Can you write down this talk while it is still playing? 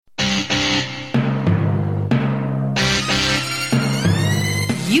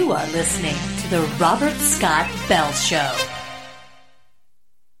You are listening to The Robert Scott Bell Show.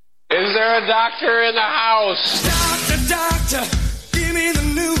 Is there a doctor in the house? Doctor, give me the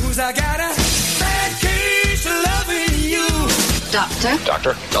news. I got a bad case of loving you.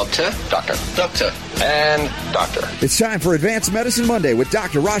 Doctor, and doctor. It's time for Advanced Medicine Monday with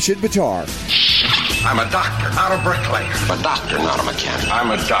Dr. Rashid Buttar. I'm a doctor, not a bricklayer. I'm a doctor, not a mechanic.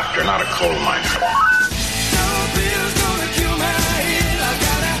 I'm a doctor, not a coal miner. No pill's gonna cure my head. I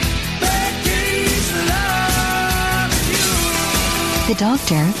got a bad case of loving you. The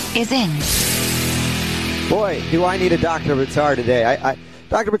doctor is in. Boy, do I need a Dr. Buttar today.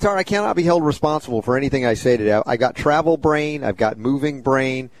 Dr. Buttar, I cannot be held responsible for anything I say today. I got travel brain. I've got moving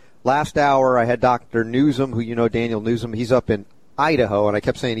brain. Last hour, I had Dr. Newsom, who you know, Daniel Newsom. He's up in Idaho, and I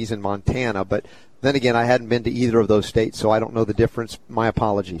kept saying he's in Montana. But then again, I hadn't been to either of those states, so I don't know the difference. My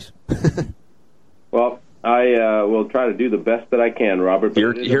apologies. Well, I will try to do the best that I can, Robert.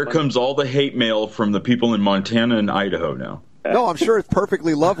 Here comes all the hate mail from the people in Montana and Idaho now. No, I'm sure it's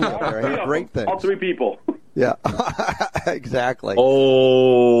perfectly lovely up there. I hear great things. All three people. Yeah, exactly.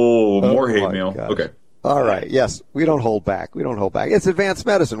 More hate mail. Gosh. Okay. All right. Yes, we don't hold back. It's Advanced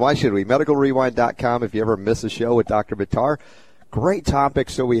Medicine. Why should we? MedicalRewind.com if you ever miss a show with Dr. Buttar. Great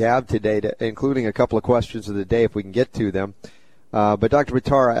topics that we have today, including a couple of questions of the day if we can get to them. But Dr.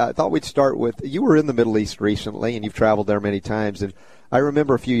 Buttar, I thought we'd start with, you were in the Middle East recently, and you've traveled there many times, and I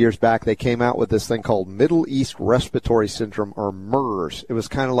remember a few years back they came out with this thing called Middle East Respiratory Syndrome, or MERS. It was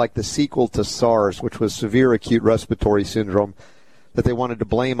kind of like the sequel to SARS, which was severe acute respiratory syndrome that they wanted to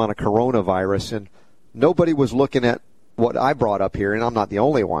blame on a coronavirus. And nobody was looking at what I brought up here, and I'm not the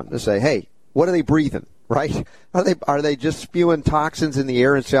only one, to say, hey, what are they breathing, right? Are they just spewing toxins in the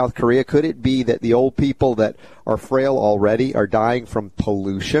air in South Korea? Could it be that the old people that are frail already are dying from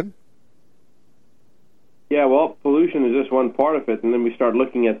pollution? Yeah, well, pollution is just one part of it, and then we start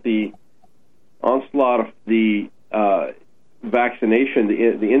looking at the onslaught of the vaccination,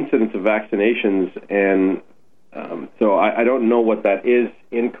 the incidence of vaccinations, and so I don't know what that is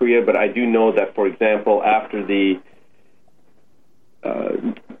in Korea, but I do know that, for example, after the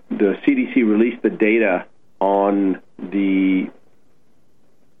CDC released the data on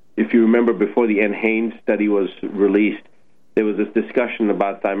if you remember, before the NHANES study was released, there was this discussion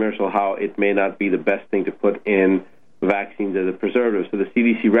about thimerosal, how it may not be the best thing to put in vaccines as a preservative. So the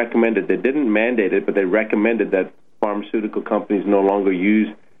CDC recommended, they didn't mandate it, but they recommended that pharmaceutical companies no longer use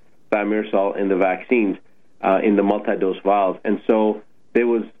thimerosal in the vaccines, in the multi-dose vials. And so there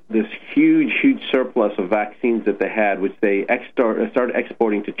was this huge surplus of vaccines that they had, which they started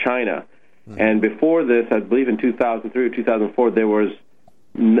exporting to China. Mm-hmm. And before this, I believe in 2003 or 2004, there was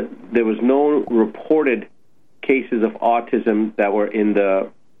no reported cases of autism that were in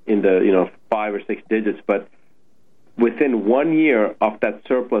the 5 or 6 digits, but within 1 year of that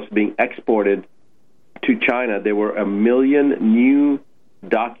surplus being exported to China, there were 1 million new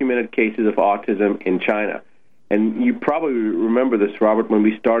documented cases of autism in China. And you probably remember this, Robert, when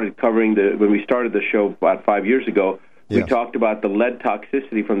we started the show about 5 years ago. Yes. We talked about the lead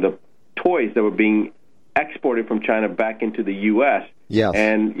toxicity from the toys that were being exported from China back into the U.S. Yes.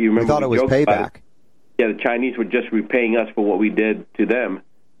 And you remember we thought it was payback. Yeah, the Chinese were just repaying us for what we did to them.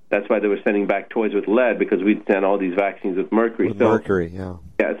 That's why they were sending back toys with lead, because we'd send all these vaccines with mercury. Mercury, yeah.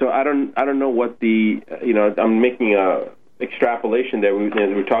 Yeah, so I don't know what I'm making a extrapolation there.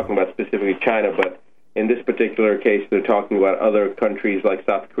 We're talking about specifically China, but in this particular case, they're talking about other countries like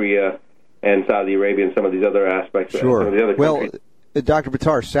South Korea and Saudi Arabia and some of these other aspects. Sure. Some of the other countries. Well, Dr.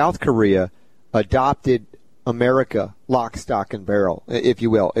 Buttar, South Korea adopted America lock, stock, and barrel, if you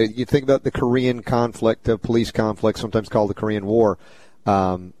will. You think about the Korean conflict, police conflict, sometimes called the Korean War.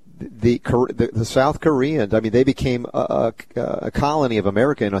 The South Koreans, I mean, they became a colony of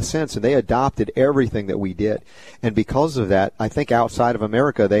America in a sense, and they adopted everything that we did. And because of that, I think outside of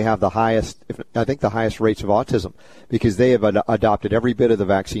America, they have the highest rates of autism, because they have adopted every bit of the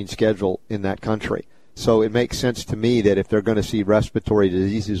vaccine schedule in that country. So it makes sense to me that if they're going to see respiratory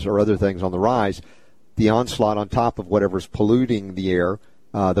diseases or other things on the rise, the onslaught on top of whatever's polluting the air,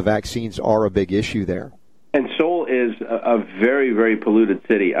 the vaccines are a big issue there. And Seoul is a very, very polluted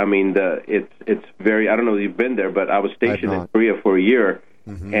city. I mean, it's very. I don't know if you've been there, but I was stationed in Korea for a year,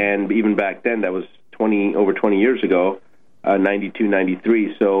 and even back then, that was over 20 years ago, 92,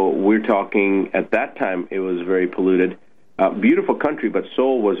 93. So we're talking at that time it was very polluted. Beautiful country, but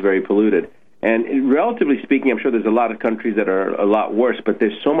Seoul was very polluted. And relatively speaking, I'm sure there's a lot of countries that are a lot worse, but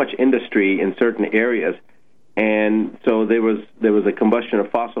there's so much industry in certain areas, and so there was a combustion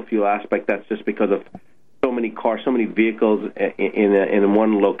of fossil fuel aspect. That's just because of so many cars, so many vehicles in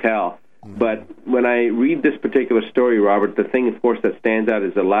one locale. But when I read this particular story, Robert, the thing, of course, that stands out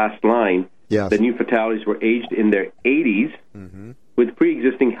is the last line. Yes. The new fatalities were aged in their 80s with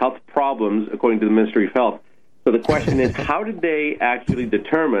pre-existing health problems, according to the Ministry of Health. So the question is, how did they actually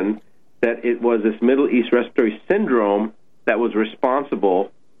determine that it was this Middle East respiratory syndrome that was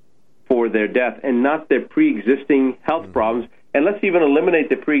responsible for their death and not their pre-existing health problems? And let's even eliminate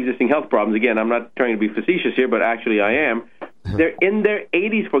the pre-existing health problems. Again, I'm not trying to be facetious here, but actually I am. They're in their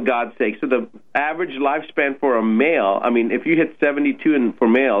 80s, for God's sake. So the average lifespan for a male, I mean, if you hit 72 for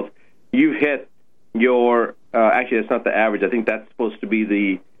males, you've hit your, actually that's not the average. I think that's supposed to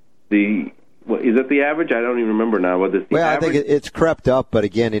be the is it the average? I don't even remember now. Whether it's the average. I think it's crept up, but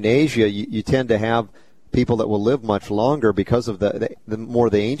again, in Asia, you tend to have people that will live much longer because of the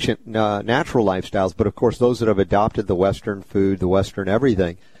more the ancient natural lifestyles. But of course, those that have adopted the Western food, the Western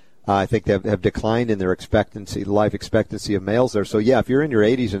everything, I think they have declined in their life expectancy of males there. So yeah, if you're in your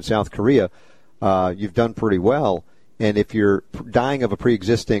 80s in South Korea, you've done pretty well. And if you're dying of a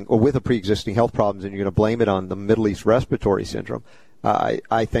pre-existing or with a pre-existing health problems, and you're going to blame it on the Middle East respiratory syndrome,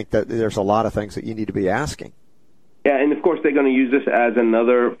 I think that there's a lot of things that you need to be asking. Yeah, and of course they're going to use this as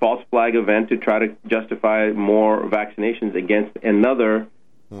another false flag event to try to justify more vaccinations against another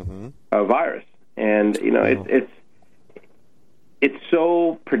virus. And you know, it's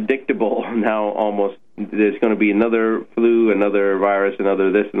so predictable now. Almost there's going to be another flu, another virus,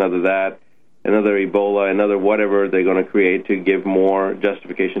 another this, another that, another Ebola, another whatever they're going to create to give more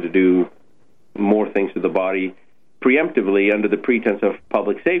justification to do more things to the body preemptively under the pretense of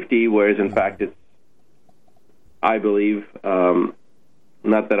public safety, whereas in fact it's, I believe, not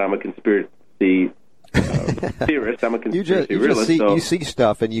that I'm a conspiracy theorist, I'm a conspiracy realist. You see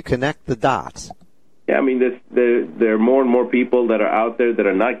stuff and you connect the dots. Yeah, I mean, there are more and more people that are out there that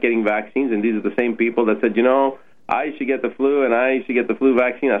are not getting vaccines, and these are the same people that said, you know, I used to get the flu, and I used to get the flu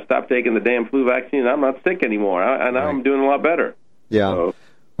vaccine. I stopped taking the damn flu vaccine, and I'm not sick anymore. And now I'm doing a lot better. Yeah. So,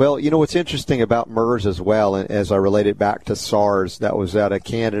 well, you know what's interesting about MERS as well, and as I relate it back to SARS, that was out of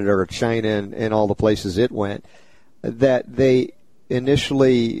Canada or China and all the places it went, that they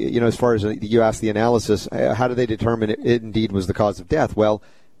initially, you know, as far as you asked the analysis, how did they determine it indeed was the cause of death? Well,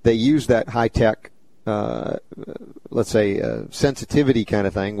 they used that high-tech, let's say, sensitivity kind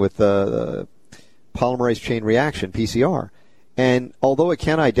of thing with the polymerase chain reaction, PCR. And although it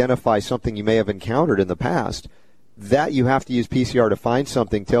can identify something you may have encountered in the past, that you have to use PCR to find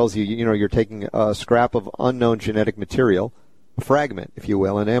something tells you, you know, you're taking a scrap of unknown genetic material, a fragment, if you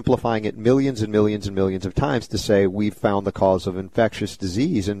will, and amplifying it millions and millions and millions of times to say we've found the cause of infectious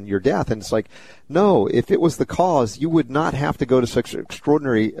disease and your death. And it's like, no, if it was the cause, you would not have to go to such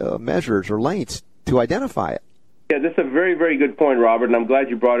extraordinary measures or lengths to identify it. Yeah, that's a very, very good point, Robert, and I'm glad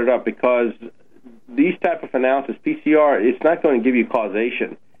you brought it up because these type of analysis, PCR, it's not going to give you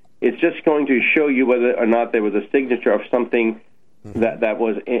causation. It's just going to show you whether or not there was a signature of something that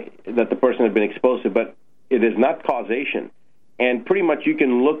the person had been exposed to, but it is not causation. And pretty much you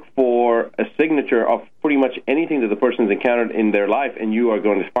can look for a signature of pretty much anything that the person's encountered in their life, and you are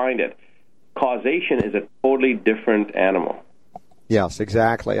going to find it. Causation is a totally different animal. Yes,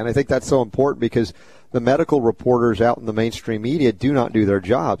 exactly. And I think that's so important because the medical reporters out in the mainstream media do not do their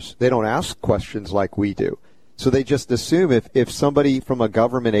jobs. They don't ask questions like we do. So they just assume if somebody from a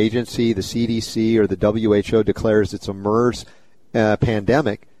government agency, the CDC or the WHO declares it's a MERS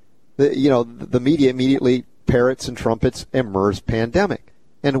pandemic, the media immediately parrots and trumpets a MERS pandemic.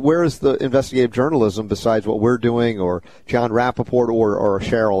 And where is the investigative journalism besides what we're doing or John Rappaport or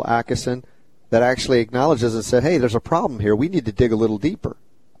Cheryl Atkinson that actually acknowledges and said, hey, there's a problem here. We need to dig a little deeper.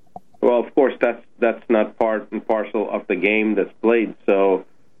 Well, of course, that's not part and parcel of the game that's played. So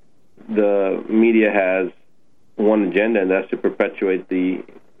the media has one agenda, and that's to perpetuate the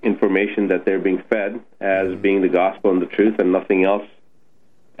information that they're being fed as being the gospel and the truth, and nothing else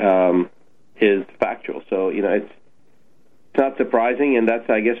is factual. So, you know, it's not surprising, and that's,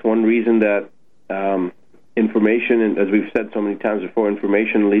 I guess, one reason that information, and as we've said so many times before,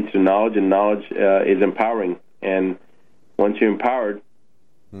 information leads to knowledge, and knowledge is empowering. And once you're empowered,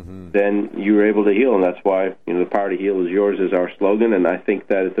 then you're able to heal, and that's why, you know, the power to heal is yours is our slogan, and I think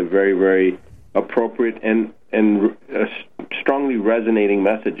that it's a very, very appropriate and strongly resonating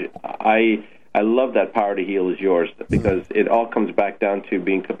message. I love that power to heal is yours because it all comes back down to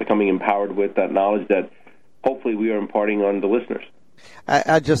becoming empowered with that knowledge that hopefully we are imparting on the listeners.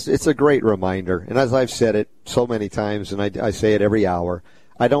 It's a great reminder, and as I've said it so many times, and I say it every hour,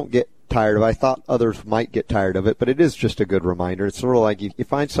 I don't get tired of it. I thought others might get tired of it, but it is just a good reminder. It's sort of like you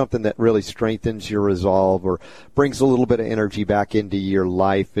find something that really strengthens your resolve or brings a little bit of energy back into your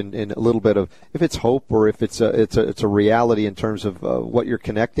life, and a little bit of, if it's hope or if it's a reality in terms of what you're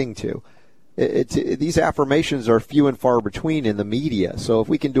connecting to. These affirmations are few and far between in the media, so if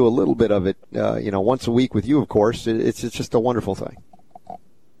we can do a little bit of it, once a week with you, of course, it's just a wonderful thing.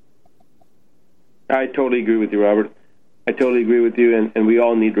 I totally agree with you, Robert. I totally agree with you, and we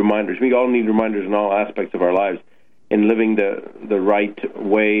all need reminders. We all need reminders in all aspects of our lives, in living the right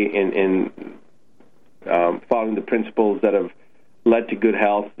way, in following the principles that have led to good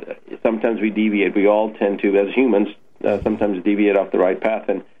health. Sometimes we deviate. We all tend to, as humans, sometimes deviate off the right path,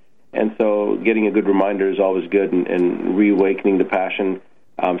 and so getting a good reminder is always good, and reawakening the passion.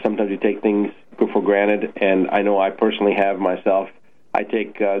 Sometimes you take things for granted, and I know I personally have myself. I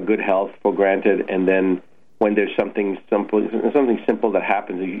take good health for granted, and then when there's something simple that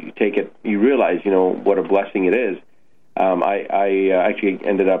happens, you take it, you realize, what a blessing it is. I actually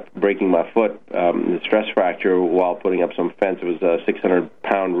ended up breaking my foot, the stress fracture, while putting up some fence. It was a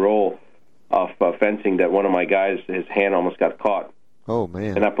 600-pound roll of fencing that one of my guys, his hand almost got caught. Oh,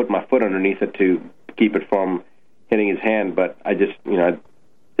 man. And I put my foot underneath it to keep it from hitting his hand, but I just, I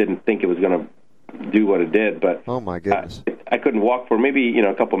didn't think it was going to do what it did. But oh, my goodness. I couldn't walk for maybe,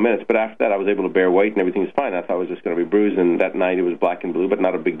 a couple of minutes, but after that I was able to bear weight and everything was fine. I thought I was just going to be bruised, and that night it was black and blue, but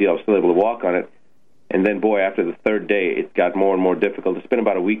not a big deal. I was still able to walk on it. And then, boy, after the third day, it got more and more difficult. It's been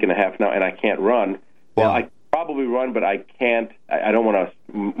about a week and a half now, and I can't run. Well, I probably run, but I can't. I don't want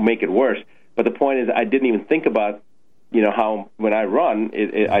to make it worse. But the point is, I didn't even think about, how when I run,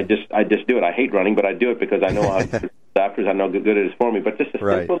 I just do it. I hate running, but I do it because I know afterwards I know how good it is for me. But just a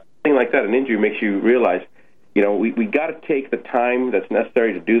simple thing like that, an injury makes you realize, we got to take the time that's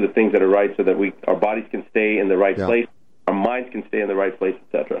necessary to do the things that are right, so that our bodies can stay in the right place, our minds can stay in the right place,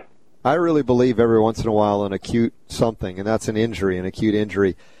 etc. I really believe every once in a while an acute something, and that's an injury, an acute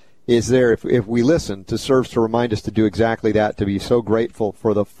injury, is there, if we listen, serves to remind us to do exactly that, to be so grateful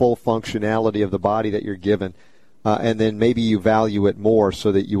for the full functionality of the body that you're given, and then maybe you value it more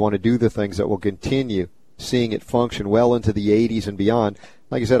so that you want to do the things that will continue seeing it function well into the 80s and beyond.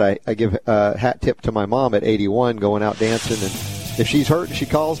 Like I said, I give a hat tip to my mom at 81 going out dancing, and if she's hurt, she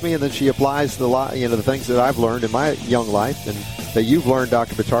calls me, and then she applies the things that I've learned in my young life and that you've learned,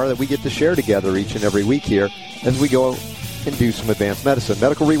 Dr. Buttar, that we get to share together each and every week here as we go and do some advanced medicine.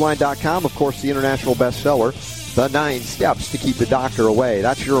 MedicalRewind.com, of course, the international bestseller, The 9 Steps to Keep the Doctor Away.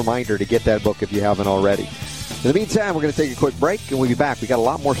 That's your reminder to get that book if you haven't already. In the meantime, we're going to take a quick break, and we'll be back. We've got a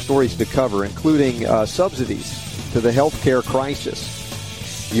lot more stories to cover, including subsidies to the healthcare crisis.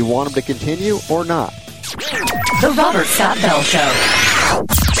 You want them to continue or not? The Robert Scott Bell Show.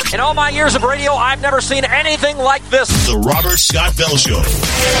 In all my years of radio, I've never seen anything like this. The Robert Scott Bell Show.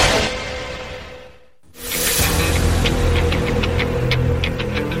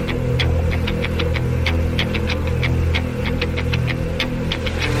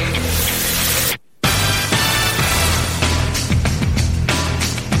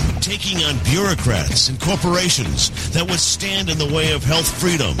 Taking on bureaucrats and corporations that would stand in the way of health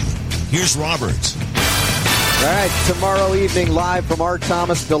freedom. Here's Robert. All right, tomorrow evening, live from Art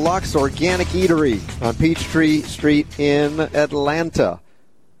Thomas Deluxe Organic Eatery on Peachtree Street in Atlanta.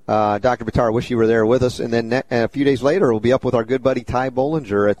 Dr. Buttar, I wish you were there with us. And then a few days later, we'll be up with our good buddy Ty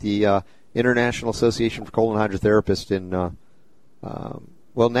Bollinger at the International Association for Colon Hydrotherapists in,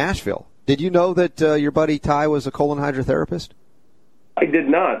 Nashville. Did you know that your buddy Ty was a colon hydrotherapist? I did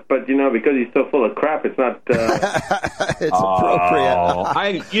not, but, because he's so full of crap, it's not... it's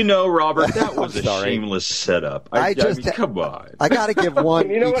appropriate. Robert, that was a shameless setup. I mean, come on. I got to give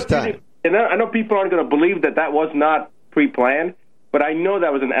one each time. I know people aren't going to believe that was not pre-planned, but I know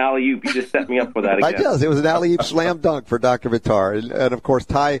that was an alley-oop. You just set me up for that again. I does. It was an alley-oop slam dunk for Dr. Buttar. And, of course,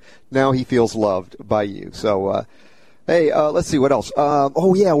 Ty, now he feels loved by you. So, hey, let's see what else.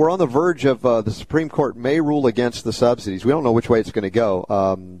 We're on the verge of the Supreme Court may rule against the subsidies. We don't know which way it's going to go.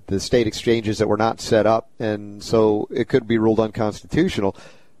 The state exchanges that were not set up, and so it could be ruled unconstitutional.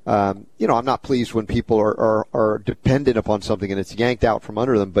 I'm not pleased when people are dependent upon something and it's yanked out from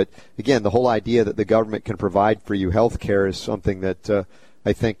under them. But, again, the whole idea that the government can provide for you health care is something that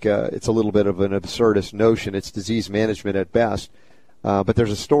I think it's a little bit of an absurdist notion. It's disease management at best. But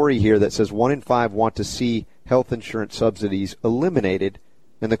there's a story here that says 1 in 5 want to see health insurance subsidies eliminated.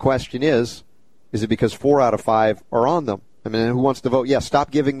 And the question is it because 4 out of 5 are on them? I mean, who wants to vote? Yeah,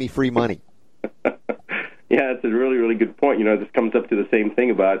 stop giving me free money. Yeah, that's a really, really good point. This comes up to the same thing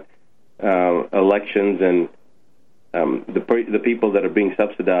about elections and the people that are being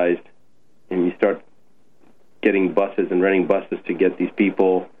subsidized, and you start getting buses and renting buses to get these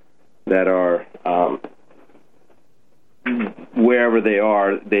people that are wherever they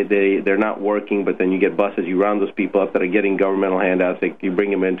are, they're not working, but then you get buses, you round those people up that are getting governmental handouts, you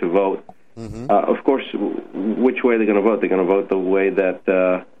bring them in to vote. Of course, which way they're going to vote? They're going to vote the way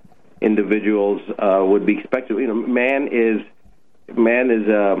that individuals would be expected. Man is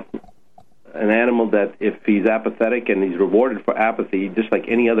an animal that if he's apathetic and he's rewarded for apathy, just like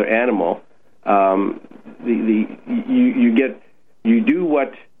any other animal, you do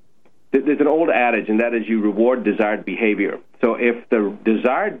what. There's an old adage, and that is you reward desired behavior. So if the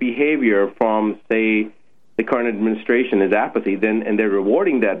desired behavior from, say, the current administration is apathy, and they're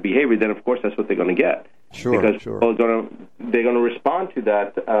rewarding that behavior, then of course that's what they're going to get. Because people are they're going to respond to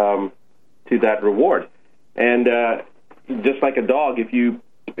that reward. And just like a dog,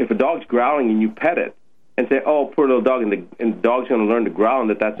 if a dog's growling and you pet it and say, "Oh, poor little dog," and the dog's going to learn to growl, and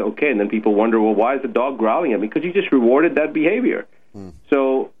that's okay, and then people wonder, well, why is the dog growling at me? Because you just rewarded that behavior.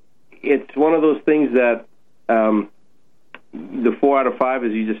 So it's one of those things that the 4 out of 5,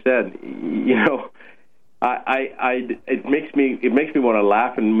 as you just said, it makes me want to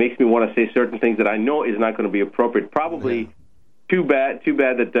laugh and makes me want to say certain things that I know is not going to be appropriate. Probably too bad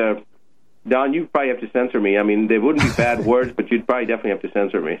that Don, you probably have to censor me. I mean, they wouldn't be bad words, but you'd probably definitely have to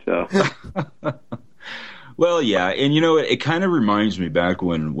censor me. So. Well, yeah, and it kind of reminds me back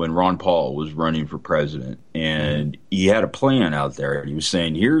when Ron Paul was running for president, and he had a plan out there. He was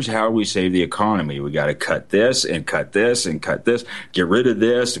saying, here's how we save the economy. We got to cut this and cut this and cut this, get rid of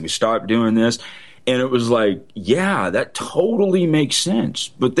this, and we stop doing this. And it was like, yeah, that totally makes sense.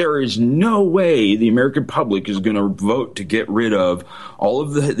 But there is no way the American public is going to vote to get rid of all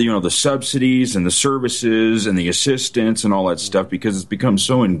of the subsidies and the services and the assistance and all that stuff, because it's become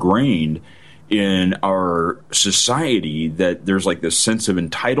so ingrained in our society that there's like this sense of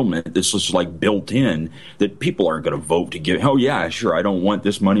entitlement that's just like built in, that people aren't going to vote to give. Oh yeah, sure, I don't want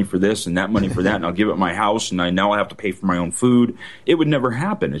this money for this and that money for that, and I'll give it my house, and now I have to pay for my own food. It would never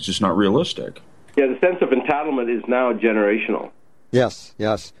happen. It's just not realistic. Yeah, the sense of entitlement is now generational. Yes.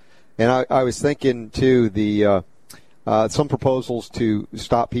 And I was thinking too, some proposals to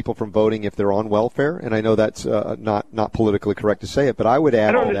stop people from voting if they're on welfare, and I know that's not politically correct to say it, but I would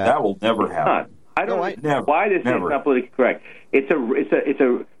add to that. That will never happen. I don't know why this is not politically correct. It's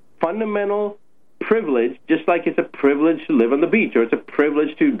a fundamental privilege, just like it's a privilege to live on the beach, or it's a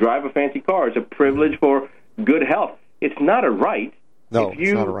privilege to drive a fancy car. It's a privilege for good health. It's not a right. No, if you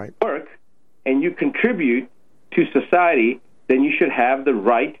it's not a right. work and you contribute to society, then you should have the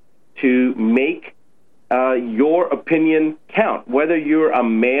right to make your opinion count, whether you're a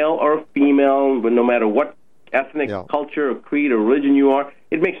male or a female, no matter what ethnic, culture, or creed, or religion you are.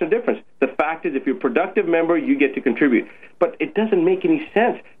 It makes no difference. The fact is, if you're a productive member, you get to contribute. But it doesn't make any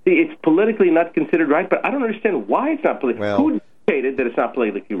sense. See, it's politically not considered right, but I don't understand why it's not politically. Who dictated that it's not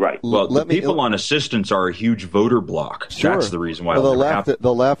politically right? Well, the people on assistance are a huge voter block. Sure. That's the reason why the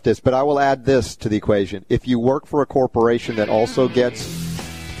leftists. But I will add this to the equation: if you work for a corporation that also gets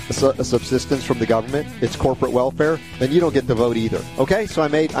a subsistence from the government, it's corporate welfare, then you don't get the vote either. Okay, so I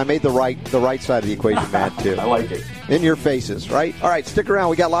made the right side of the equation mad too. I like it. In your faces, right? All right, stick around.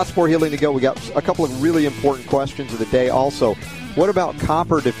 We got lots more healing to go. We got a couple of really important questions of the day. Also, what about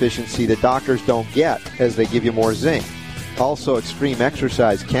copper deficiency that doctors don't get as they give you more zinc? Also, extreme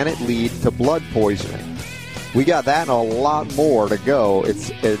exercise, can it lead to blood poisoning? We got that and a lot more to go.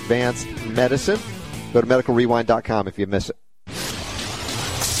 It's advanced medicine. Go to medicalrewind.com if you miss it.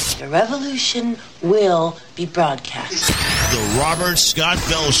 The revolution will be broadcast. The Robert Scott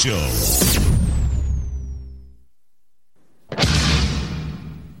Bell Show.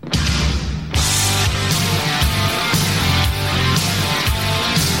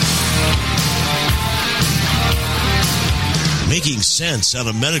 Making sense out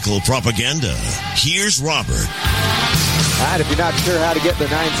of medical propaganda. Here's Robert. All right, if you're not sure how to get the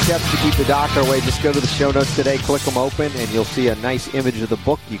 9 steps to keep the doctor away, just go to the show notes today, click them open, and you'll see a nice image of the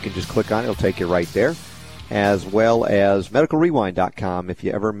book. You can just click on it. It'll take you right there, as well as medicalrewind.com if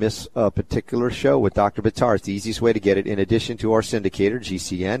you ever miss a particular show with Dr. Buttar. It's the easiest way to get it, in addition to our syndicator,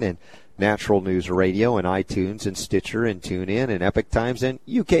 GCN, and Natural News Radio, and iTunes, and Stitcher, and TuneIn, and Epic Times, and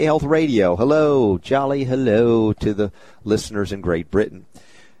UK Health Radio. Hello, jolly hello to the listeners in Great Britain.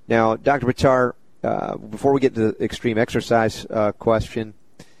 Now, Dr. Buttar, before we get to the extreme exercise question,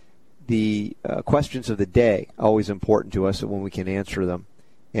 the questions of the day, always important to us when we can answer them.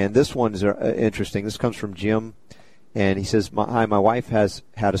 And this one's interesting. This comes from Jim, and he says, Hi, my wife has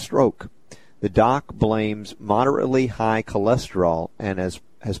had a stroke. The doc blames moderately high cholesterol and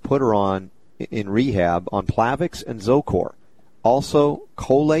has put her in rehab on Plavix and Zocor. Also,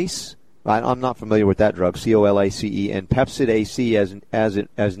 Colace I'm not familiar with that drug, COLACE, and Pepcid AC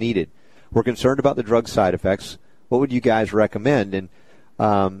as needed. We're concerned about the drug side effects. What would you guys recommend and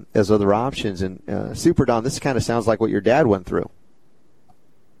as other options? And Super Don, this kind of sounds like what your dad went through.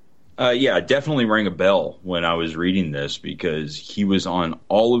 Yeah, it definitely rang a bell when I was reading this because he was on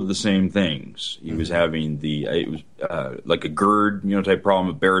all of the same things. He was having it was like a GERD, type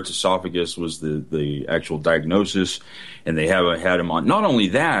problem. Barrett's esophagus was the actual diagnosis, and they had him on not only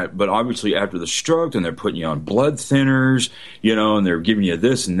that, but obviously after the stroke, then they're putting you on blood thinners, and they're giving you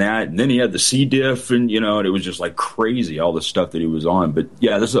this and that, and then he had the C. diff, and and it was just like crazy all the stuff that he was on. But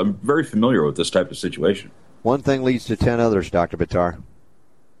yeah, I'm very familiar with this type of situation. One thing leads to 10 others, Dr. Buttar.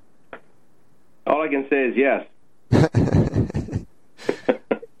 All I can say is yes.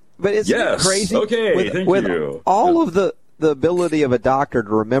 But isn't it crazy? Okay, with you. All of the ability of a doctor to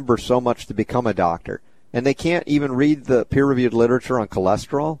remember so much to become a doctor, and they can't even read the peer-reviewed literature on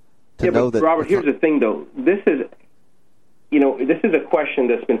cholesterol to know that. Robert, here's the thing, though. This is a question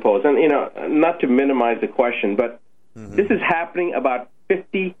that's been posed, and not to minimize the question, but this is happening about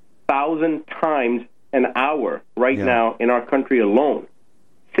 50,000 times an hour now in our country alone.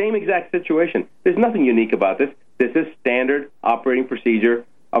 Same exact situation. There's nothing unique about this. This is standard operating procedure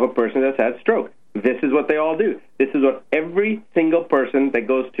of a person that's had stroke. This is what they all do. This is what every single person that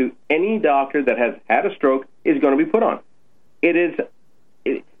goes to any doctor that has had a stroke is going to be put on. There's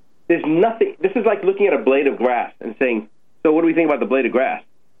nothing. This is like looking at a blade of grass and saying, so what do we think about the blade of grass?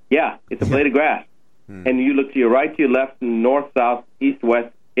 Yeah, it's a blade of grass. And you look to your right, to your left, north, south, east,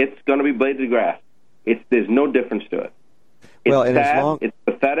 west, it's going to be blades of grass. There's no difference to it. It's sad, it's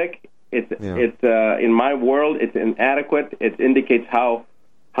pathetic, it's in my world, it's inadequate, it indicates how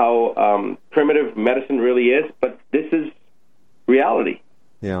primitive medicine really is, but this is reality.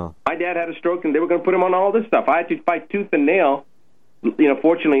 Yeah. My dad had a stroke, and they were going to put him on all this stuff. I had to fight tooth and nail.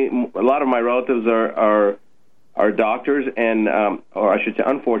 Fortunately, a lot of my relatives are doctors, and or I should say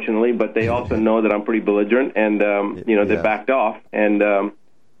unfortunately, but they also know that I'm pretty belligerent, and they backed off, and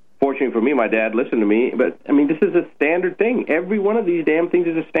fortunately for me, my dad listened to me. But this is a standard thing. Every one of these damn things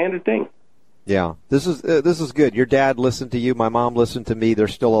is a standard thing. Yeah, this is good. Your dad listened to you. My mom listened to me. They're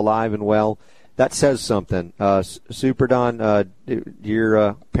still alive and well. That says something. Super Don, do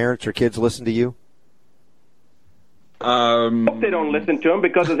your parents or kids listen to you? I hope they don't listen to him,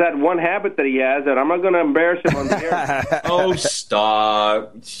 because of that one habit that he has that I'm not going to embarrass him on the air. Oh,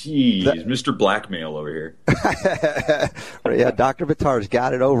 stop. Jeez, Mr. Blackmail over here. Yeah, Dr. Buttar's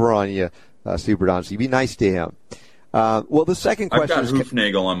got it over on you, Super Don, so you be nice to him. Well, the second question I've got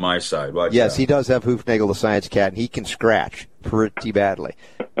Hoofnagel on my side. Watch yes, out. He does have Hoofnagel, the science cat, and he can scratch pretty badly.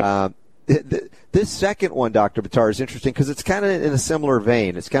 This second one, Dr. Buttar, is interesting because it's kind of in a similar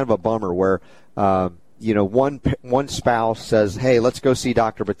vein. It's kind of a bummer where one spouse says, hey, let's go see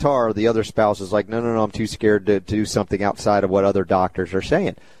Dr. Buttar. The other spouse is like, no, I'm too scared to do something outside of what other doctors are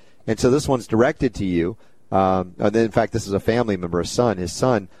saying. And so this one's directed to you. And then, in fact, this is a family member, a son. His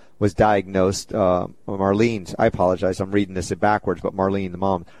son was diagnosed, Marlene's, I apologize, I'm reading this backwards, but Marlene, the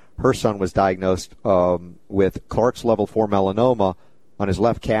mom, her son was diagnosed with Clark's level 4 melanoma on his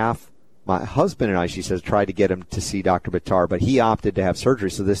left calf. My husband and I, she says, tried to get him to see Dr. Buttar, but he opted to have surgery.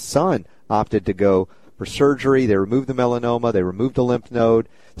 So this son opted to go for surgery. They removed the melanoma. They removed the lymph node.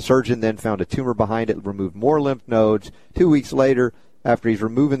 The surgeon then found a tumor behind it, removed more lymph nodes. 2 weeks later, after he's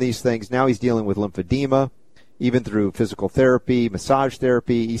removing these things, now he's dealing with lymphedema, even through physical therapy, massage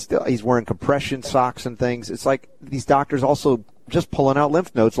therapy. He's wearing compression socks and things. It's like these doctors also just pulling out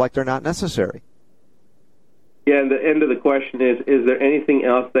lymph nodes like they're not necessary. Yeah, and the end of the question is there anything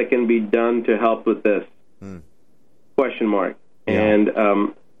else that can be done to help with this? Question mark. Yeah.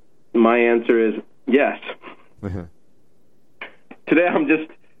 And my answer is yes. Today I've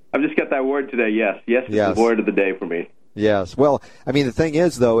just got that word today, yes. Yes is the word of the day for me. Yes. Well, the thing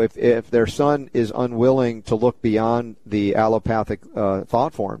is, though, if their son is unwilling to look beyond the allopathic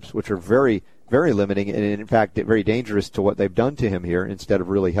thought forms, which are very, very limiting and, in fact, very dangerous to what they've done to him here instead of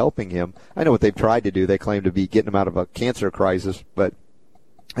really helping him. I know what they've tried to do. They claim to be getting him out of a cancer crisis, but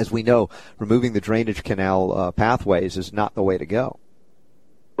as we know, removing the drainage canal pathways is not the way to go.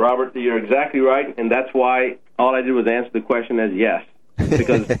 Robert, you're exactly right, and that's why all I did was answer the question as yes,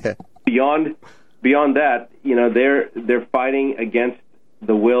 because beyond that, they're fighting against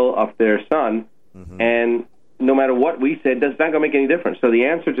the will of their son, and no matter what we said, that's not going to make any difference. So the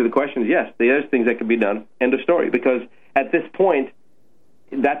answer to the question is yes, there's things that can be done. End of story. Because at this point,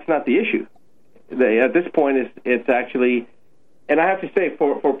 that's not the issue. At this point, it's actually, and I have to say,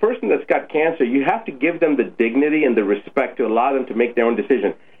 for a person that's got cancer, you have to give them the dignity and the respect to allow them to make their own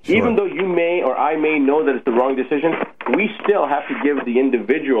decision. Sure. Even though you may or I may know that it's the wrong decision, we still have to give the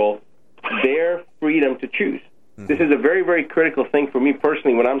individual their freedom to choose. This is a very, very critical thing for me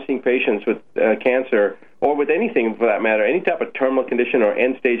personally when I'm seeing patients with cancer, or with anything for that matter, any type of terminal condition or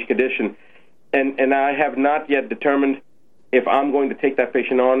end-stage condition, and I have not yet determined if I'm going to take that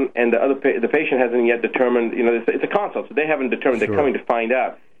patient on, and the patient hasn't yet determined. It's a consult, so they haven't determined. Sure. They're coming to find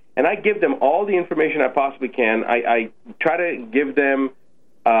out. And I give them all the information I possibly can. I try to give them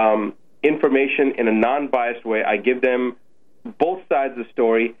information in a non-biased way. I give them both sides of the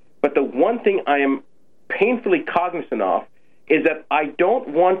story. But the one thing I am painfully cognizant of is that I don't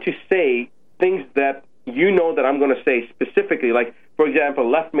want to say things that that I'm going to say specifically. Like, for example,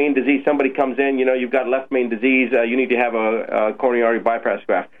 left main disease. Somebody comes in, you've got left main disease. You need to have a coronary artery bypass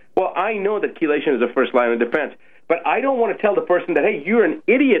graft. Well, I know that chelation is the first line of defense. But I don't want to tell the person that, hey, you're an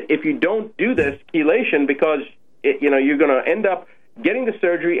idiot if you don't do this chelation, because you're going to end up getting the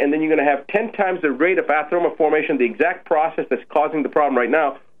surgery, and then you're going to have 10 times the rate of atheroma formation. The exact process that's causing the problem right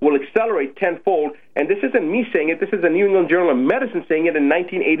now will accelerate tenfold. And this isn't me saying it. This is the New England Journal of Medicine saying it in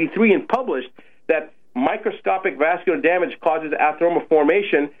 1983 and published, that microscopic vascular damage causes atheroma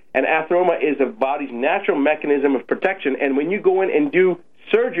formation, and atheroma is the body's natural mechanism of protection. And when you go in and do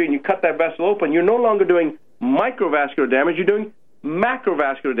surgery and you cut that vessel open, you're no longer doing microvascular damage, you're doing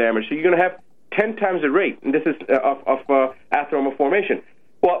macrovascular damage. So you're going to have 10 times the rate, and this is of atheroma formation.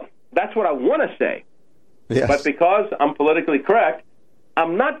 Well, that's what I want to say. Yes. But because I'm politically correct,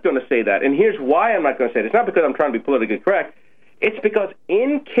 I'm not going to say that. And here's why I'm not going to say it. It's not because I'm trying to be politically correct. It's because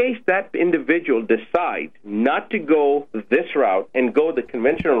in case that individual decides not to go this route and go the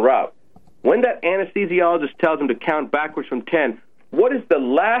conventional route, when that anesthesiologist tells them to count backwards from 10, what is the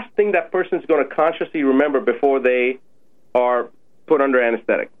last thing that person is going to consciously remember before they are put under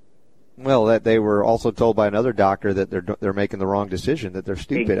anesthetic? Well, that they were also told by another doctor that they're making the wrong decision, that they're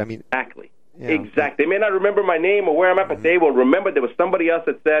stupid. Exactly. Exactly. They may not remember my name or where I'm at, but they will remember there was somebody else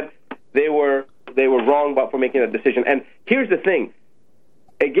that said they were wrong for making that decision. And here's the thing.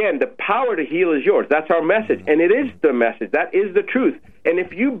 Again, the power to heal is yours. That's our message. And it is the message. That is the truth. And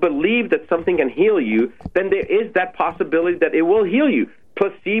if you believe that something can heal you, then there is that possibility that it will heal you.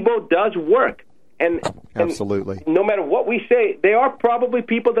 Placebo does work. And absolutely. No matter what we say, there are probably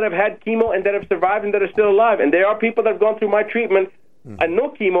people that have had chemo and that have survived and that are still alive. And there are people that have gone through my treatment and no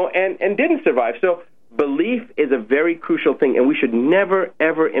chemo and didn't survive. So belief is a very crucial thing, and we should never,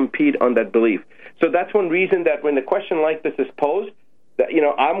 ever impede on that belief. So that's one reason that when the question like this is posed, that,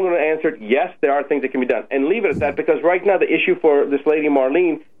 I'm going to answer it, yes, there are things that can be done. And leave it at that, because right now the issue for this lady,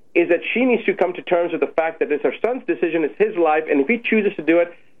 Marlene, is that she needs to come to terms with the fact that it's her son's decision, it's his life, and if he chooses to do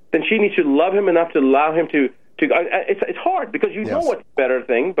it, then she needs to love him enough to allow him to it's hard, because you know what's a better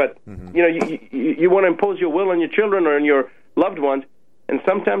thing, but you want to impose your will on your children or on your loved ones, and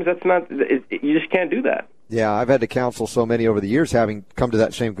sometimes that's not, you just can't do that. Yeah, I've had to counsel so many over the years, having come to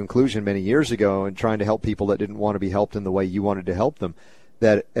that same conclusion many years ago, and trying to help people that didn't want to be helped in the way you wanted to help them,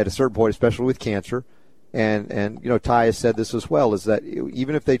 that at a certain point, especially with cancer, and Ty has said this as well, is that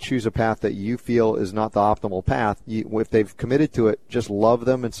even if they choose a path that you feel is not the optimal path, if they've committed to it, just love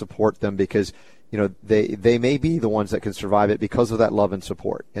them and support them, because they may be the ones that can survive it because of that love and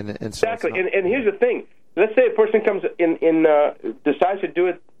support. And so exactly. And here's the thing. Let's say a person comes decides to do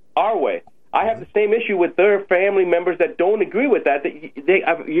it our way. I have the same issue with their family members that don't agree with that.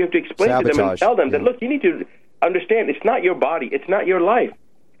 You have to explain to them and tell them that, look, you need to understand, it's not your body, it's not your life.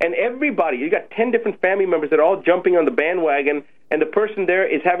 And everybody, you got 10 different family members that are all jumping on the bandwagon, and the person there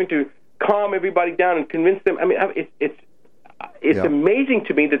is having to calm everybody down and convince them. I mean, it's amazing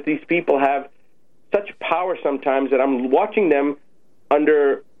to me that these people have such power sometimes, that I'm watching them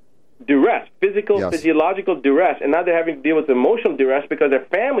under duress, physiological duress, and now they're having to deal with emotional duress because their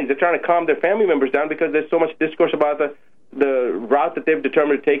families are trying to calm their family members down because there's so much discourse about the route that they've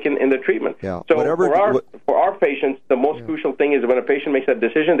determined to take in their treatment. Yeah. So for our patients, the most crucial thing is when a patient makes that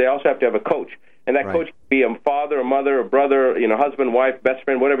decision, they also have to have a coach. And that coach could be a father, a mother, a brother, husband, wife, best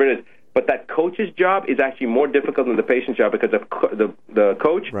friend, whatever it is. But that coach's job is actually more difficult than the patient's job, because the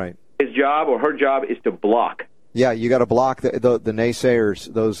coach, his job or her job is to block. Yeah, you got to block the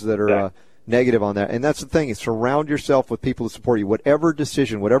naysayers, those that are negative on that. And that's the thing, is surround yourself with people who support you. Whatever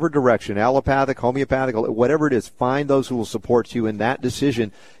decision, whatever direction, allopathic, homeopathic, whatever it is, find those who will support you in that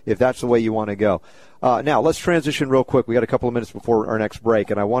decision if that's the way you want to go. Now, let's transition real quick. We got a couple of minutes before our next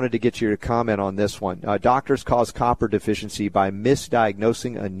break, and I wanted to get you to comment on this one. Doctors cause copper deficiency by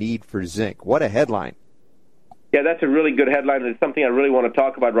misdiagnosing a need for zinc. What a headline. Yeah, that's a really good headline. It's something I really want to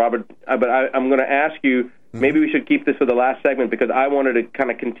talk about, Robert. But I'm going to ask you, maybe we should keep this for the last segment, because I wanted to kind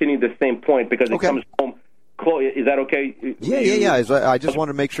of continue the same point, because it comes home. Chloe, is that okay? Yeah. I just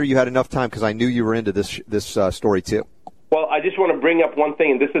wanted to make sure you had enough time, because I knew you were into this story too. Well, I just want to bring up one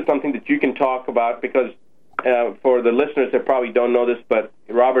thing, and this is something that you can talk about because for the listeners that probably don't know this, but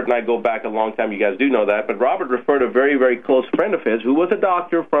Robert and I go back a long time. You guys do know that. But Robert referred a very, very close friend of his who was a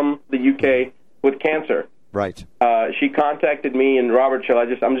doctor from the UK with cancer. Right. She contacted me, and Robert, I'm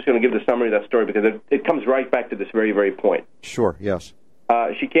just going to give the summary of that story because it comes right back to this very, very point. Sure, yes.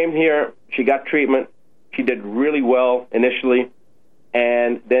 She came here. She got treatment. She did really well initially,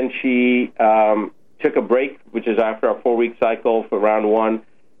 and then she took a break, which is after a 4-week cycle for round 1.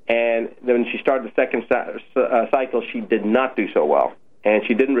 And then when she started the second cycle, she did not do so well, and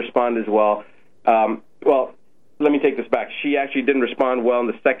she didn't respond as well. Well, let me take this back. She actually didn't respond well in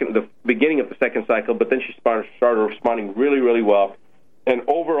the beginning of the second cycle, but then she started responding really, really well. And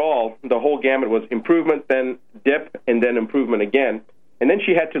overall, the whole gamut was improvement, then dip, and then improvement again. And then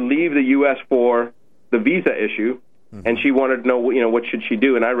she had to leave the U.S. for the visa issue, and she wanted to know, what should she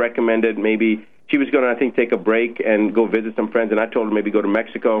do? And I recommended maybe she was going to, I think, take a break and go visit some friends, and I told her maybe go to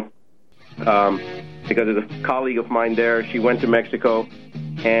Mexico because there's a colleague of mine there. She went to Mexico,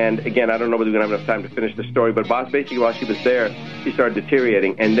 and again, I don't know whether we're going to have enough time to finish the story, but basically while she was there, she started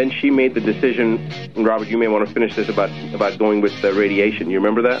deteriorating, and then she made the decision, and Robert, you may want to finish this, about going with the radiation. You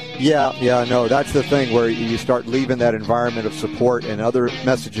remember that? Yeah, no, that's the thing where you start leaving that environment of support and other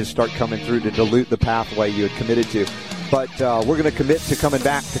messages start coming through to dilute the pathway you had committed to. But we're going to commit to coming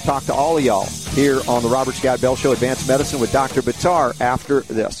back to talk to all of y'all here on the Robert Scott Bell Show, Advanced Medicine with Dr. Buttar after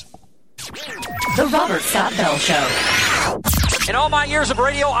this. The Robert Scott Bell Show. In all my years of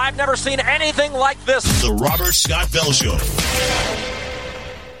radio, I've never seen anything like this. The Robert Scott Bell Show.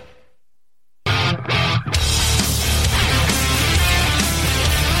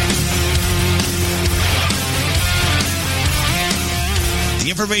 The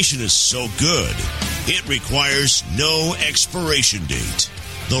information is so good, it requires no expiration date.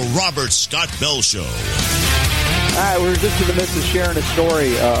 The Robert Scott Bell Show. All right, we're just in the midst of sharing a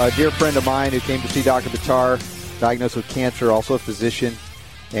story. A dear friend of mine who came to see Dr. Buttar, diagnosed with cancer, also a physician,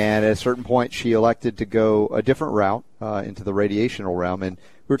 and at a certain point she elected to go a different route into the radiational realm. And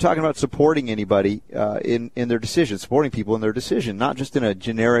we were talking about supporting anybody in their decision, supporting people in their decision, not just in a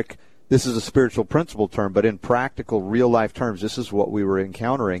generic, this is a spiritual principle term, but in practical, real-life terms. This is what we were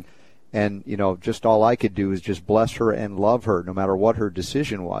encountering. And, just all I could do is just bless her and love her, no matter what her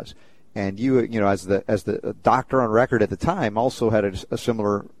decision was. And you as the doctor on record at the time, also had a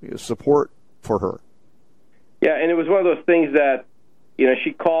similar support for her. Yeah, and it was one of those things that,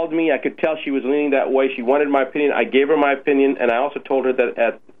 she called me. I could tell she was leaning that way. She wanted my opinion. I gave her my opinion, and I also told her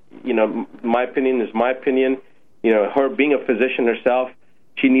that, my opinion is my opinion. Her being a physician herself,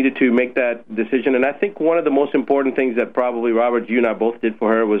 she needed to make that decision. And I think one of the most important things that probably, Robert, you and I both did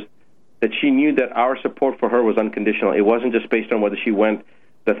for her was that she knew that our support for her was unconditional. It wasn't just based on whether she went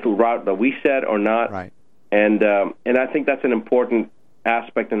the route that we said or not. Right. And I think that's an important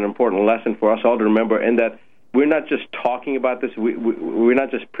aspect and an important lesson for us all to remember, and that we're not just talking about this. We're not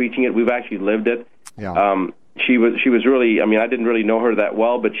just preaching it. We've actually lived it. Yeah. She was really, I didn't really know her that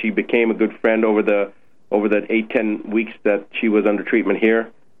well, but she became a good friend over the 8-10 weeks that she was under treatment here.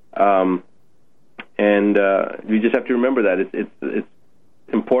 And you just have to remember that it's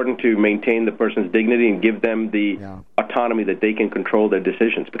important to maintain the person's dignity and give them the autonomy that they can control their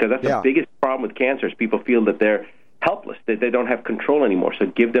decisions, because that's the biggest problem with cancer is people feel that they're helpless, that they don't have control anymore. So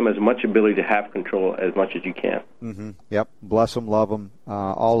give them as much ability to have control as much as you can. Mm-hmm. Yep. Bless them, love them.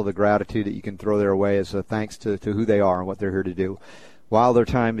 All of the gratitude that you can throw their way is a thanks to who they are and what they're here to do while their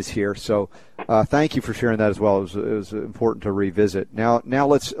time is here. So thank you for sharing that as well. It was important to revisit. Now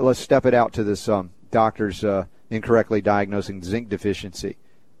let's step it out to this doctor's incorrectly diagnosing zinc deficiency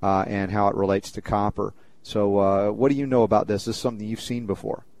and how it relates to copper. So what do you know about this? Is this something you've seen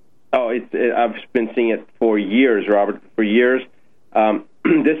before? Oh, I've been seeing it for years, Robert, for years.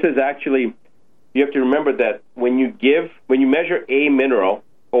 This is actually, you have to remember that when you measure a mineral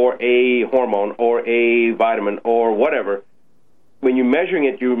or a hormone or a vitamin or whatever, when you're measuring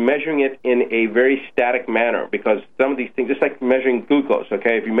it in a very static manner, because some of these things, just like measuring glucose,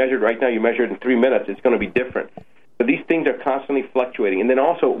 okay? If you measure it right now, you measure it in 3 minutes, it's going to be different. But these things are constantly fluctuating. And then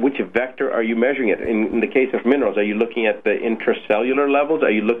also, which vector are you measuring it? In the case of minerals, are you looking at the intracellular levels? Are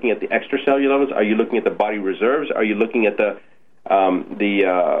you looking at the extracellular levels? Are you looking at the body reserves? Are you looking at the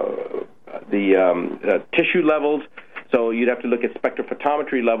tissue levels? So you'd have to look at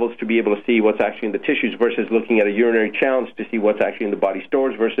spectrophotometry levels to be able to see what's actually in the tissues versus looking at a urinary challenge to see what's actually in the body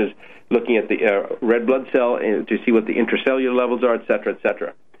stores versus looking at the red blood cell to see what the intracellular levels are, et cetera, et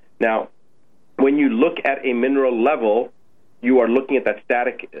cetera. Now, when you look at a mineral level, you are looking at that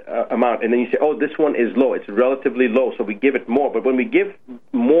static amount, and then you say, oh, this one is low. It's relatively low, so we give it more. But when we give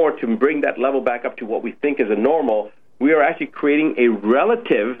more to bring that level back up to what we think is a normal, we are actually creating a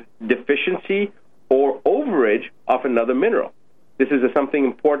relative deficiency or overage of another mineral. This is something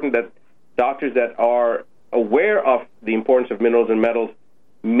important that doctors that are aware of the importance of minerals and metals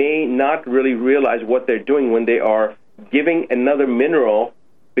may not really realize what they're doing when they are giving another mineral,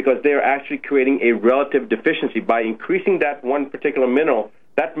 because they're actually creating a relative deficiency. By increasing that one particular mineral,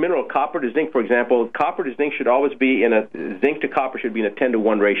 that mineral, copper to zinc, for example, copper to zinc should always be zinc to copper should be in a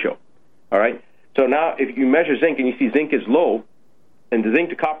 10-to-1 ratio. All right? So now if you measure zinc and you see zinc is low, and the zinc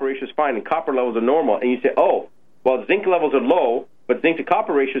to copper ratio is fine, and copper levels are normal, and you say, oh, well, zinc levels are low, but zinc to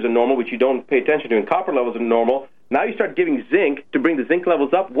copper ratios are normal, which you don't pay attention to, and copper levels are normal. Now you start giving zinc to bring the zinc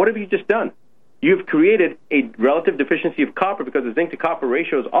levels up. What have you just done? You've created a relative deficiency of copper because the zinc to copper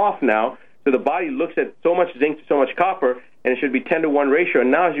ratio is off now, so the body looks at so much zinc to so much copper, and it should be 10-to-1 ratio,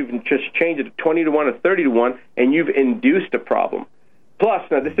 and now you've just changed it to 20-to-1 or 30-to-1, and you've induced a problem. Plus,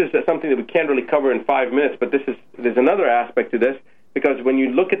 now this is something that we can't really cover in 5 minutes, but there's another aspect to this, because when you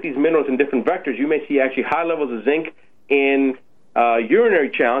look at these minerals in different vectors, you may see actually high levels of zinc in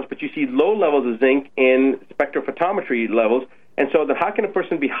urinary challenge, but you see low levels of zinc in spectrophotometry levels. And so then how can a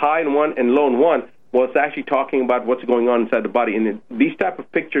person be high in one and low in one? Well, it's actually talking about what's going on inside the body. And these type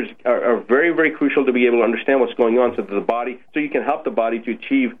of pictures are very, very crucial to be able to understand what's going on so that the body, so you can help the body to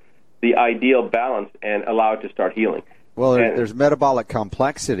achieve the ideal balance and allow it to start healing. Well, there's metabolic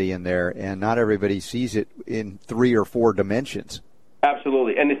complexity in there, and not everybody sees it in 3 or 4 dimensions.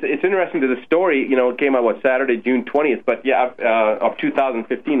 Absolutely. And it's interesting that the story, it came out, Saturday, June 20th, but of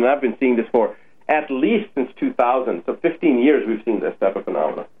 2015, and I've been seeing this for at least since 2000. So 15 years we've seen this type of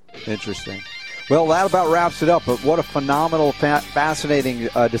phenomenon. Interesting. Well, that about wraps it up, but what a phenomenal, fascinating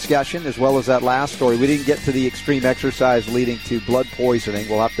discussion, as well as that last story. We didn't get to the extreme exercise leading to blood poisoning.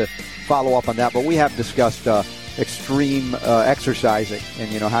 We'll have to follow up on that, but we have discussed extreme exercising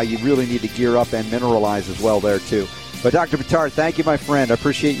and, how you really need to gear up and mineralize as well there, too. But, Dr. Buttar, thank you, my friend. I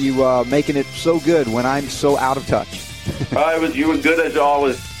appreciate you making it so good when I'm so out of touch. You were good as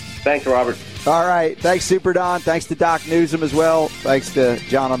always. Thanks, Robert. All right. Thanks, Super Don. Thanks to Doc Newsom as well. Thanks to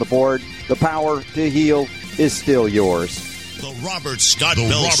John on the board. The power to heal is still yours. The Robert Scott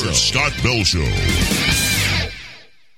Bell Show.